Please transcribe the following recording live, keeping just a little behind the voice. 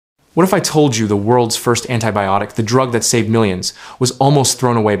What if I told you the world's first antibiotic, the drug that saved millions, was almost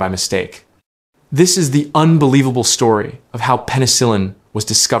thrown away by mistake? This is the unbelievable story of how penicillin was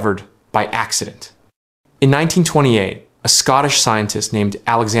discovered by accident. In 1928, a Scottish scientist named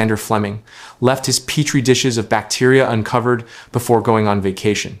Alexander Fleming left his petri dishes of bacteria uncovered before going on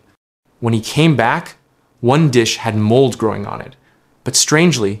vacation. When he came back, one dish had mold growing on it, but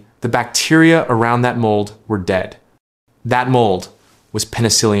strangely, the bacteria around that mold were dead. That mold was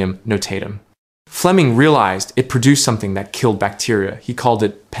Penicillium notatum. Fleming realized it produced something that killed bacteria. He called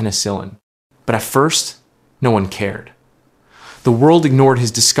it penicillin. But at first, no one cared. The world ignored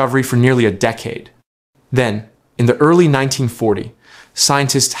his discovery for nearly a decade. Then, in the early 1940s,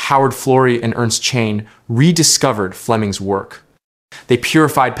 scientists Howard Florey and Ernst Chain rediscovered Fleming's work. They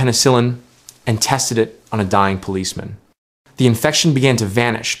purified penicillin and tested it on a dying policeman. The infection began to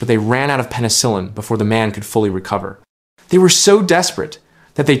vanish, but they ran out of penicillin before the man could fully recover. They were so desperate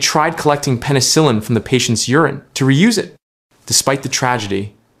that they tried collecting penicillin from the patient's urine to reuse it. Despite the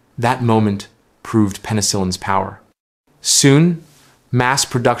tragedy, that moment proved penicillin's power. Soon, mass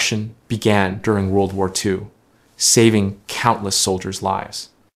production began during World War II, saving countless soldiers' lives.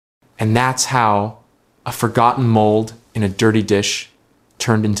 And that's how a forgotten mold in a dirty dish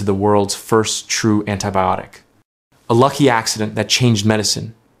turned into the world's first true antibiotic. A lucky accident that changed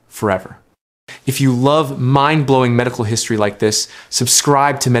medicine forever. If you love mind-blowing medical history like this,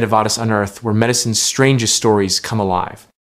 subscribe to Medivadis Unearthed, where medicine's strangest stories come alive.